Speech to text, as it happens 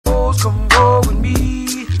come roll with me.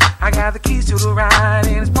 I got the keys to the ride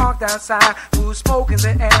and it's parked outside. Full smoke in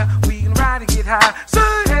the air, we can ride and get high. So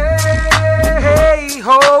hey,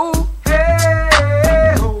 ho,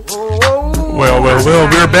 hey, ho, ho, ho. Well,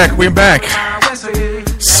 we're back.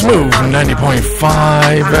 Smooth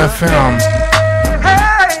 90.5 FM.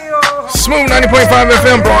 Smooth 90.5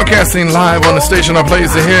 FM, broadcasting live on the station that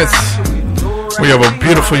plays the hits. We have a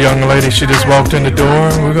beautiful young lady. She just walked in the door.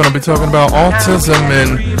 We're going to be talking about autism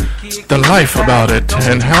and the life about it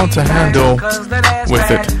and how to handle with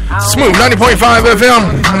it. Smooth 90.5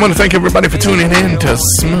 FM. I want to thank everybody for tuning in to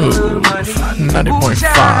Smooth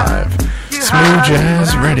 90.5. Smooth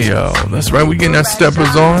Jazz Radio. That's right, we getting that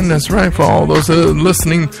steppers on. That's right, for all those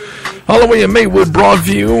listening all the way in Maywood,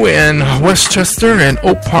 Broadview, and Westchester, and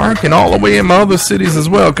Oak Park, and all the way in my other cities as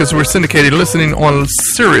well, because we're syndicated listening on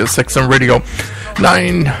Sirius XM Radio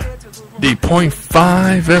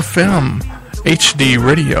 90.5 FM HD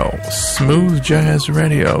Radio. Smooth Jazz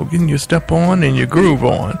Radio. Getting your step on and your groove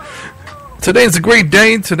on. Today is a great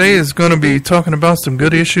day. Today is going to be talking about some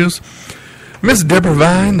good issues. Miss DEBRA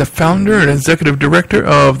VINES, the founder and executive director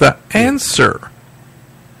of the Answer,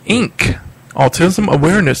 Inc., Autism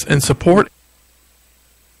Awareness and Support.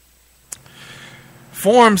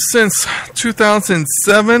 Formed since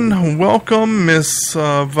 2007. Welcome, Miss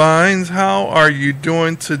VINES. How are you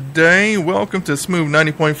doing today? Welcome to Smooth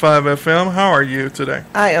 90.5 FM. How are you today?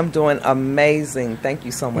 I am doing amazing. Thank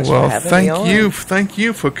you so much for having me on. Well, thank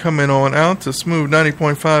you for coming on out to Smooth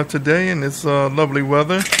 90.5 today in this lovely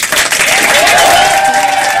weather.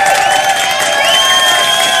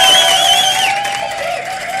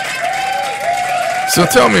 So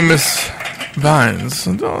tell me, Miss VINES,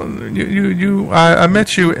 I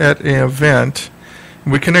met you at an event.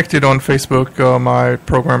 We connected on Facebook. My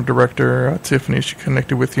program director, Tiffany, she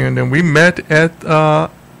connected with you, and then we met at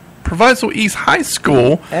Proviso East High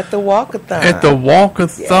School. At the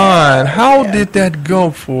walkathon. Yeah, How did that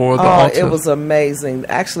go for the autism? It was amazing.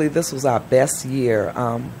 Actually, this was our best year.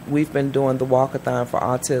 We've been doing the walkathon for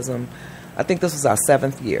autism. I think this was our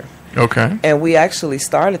 7th year. Okay. And we actually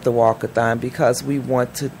started the walkathon because we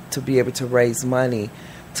want to be able to raise money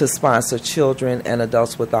to sponsor children and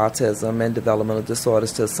adults with autism and developmental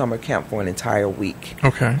disorders to a summer camp for an entire week.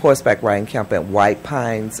 Okay. Horseback riding camp at White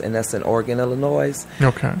Pines, and that's in Oregon, Illinois.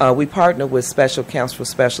 Okay. We partner with special camps for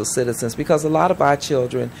special citizens because a lot of our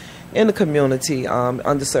children in the community,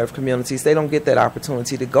 underserved communities, they don't get that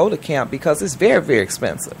opportunity to go to camp because it's very, very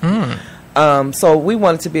expensive. So we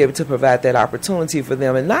wanted to be able to provide that opportunity for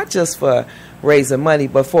them, and not just for raising money,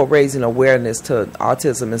 but for raising awareness to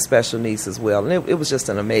autism and special needs as well. And it was just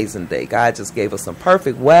an amazing day. God just gave us some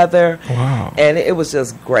perfect weather. Wow. And it was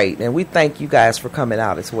just great. And we thank you guys for coming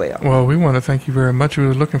out as well. Well, we want to thank you very much. We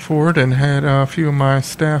were looking forward and had a few of my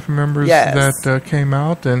staff members that came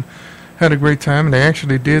out and had a great time, and they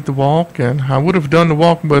actually did the walk, and I would have done the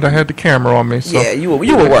walk, but I had the camera on me. So. Yeah, you were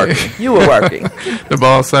working. You were working. The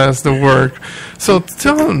boss has to work. So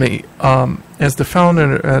tell me, as the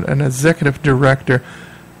founder and executive director,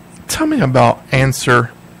 tell me about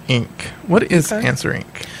Answer Inc. What is Answer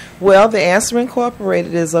Inc.? Well, the Answer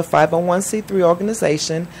Incorporated is a 501c3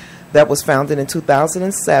 organization that was founded in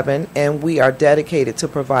 2007, and we are dedicated to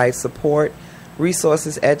provide support,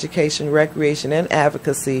 resources, education, recreation, and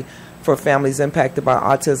advocacy for families impacted by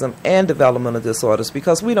autism and developmental disorders,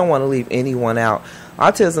 because we don't want to leave anyone out.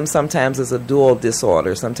 Autism sometimes is a dual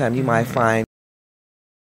disorder. Sometimes you might find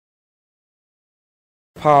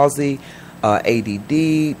palsy,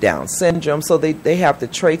 ADD, Down syndrome, so they have the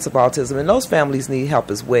traits of autism, and those families need help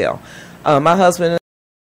as well. My husband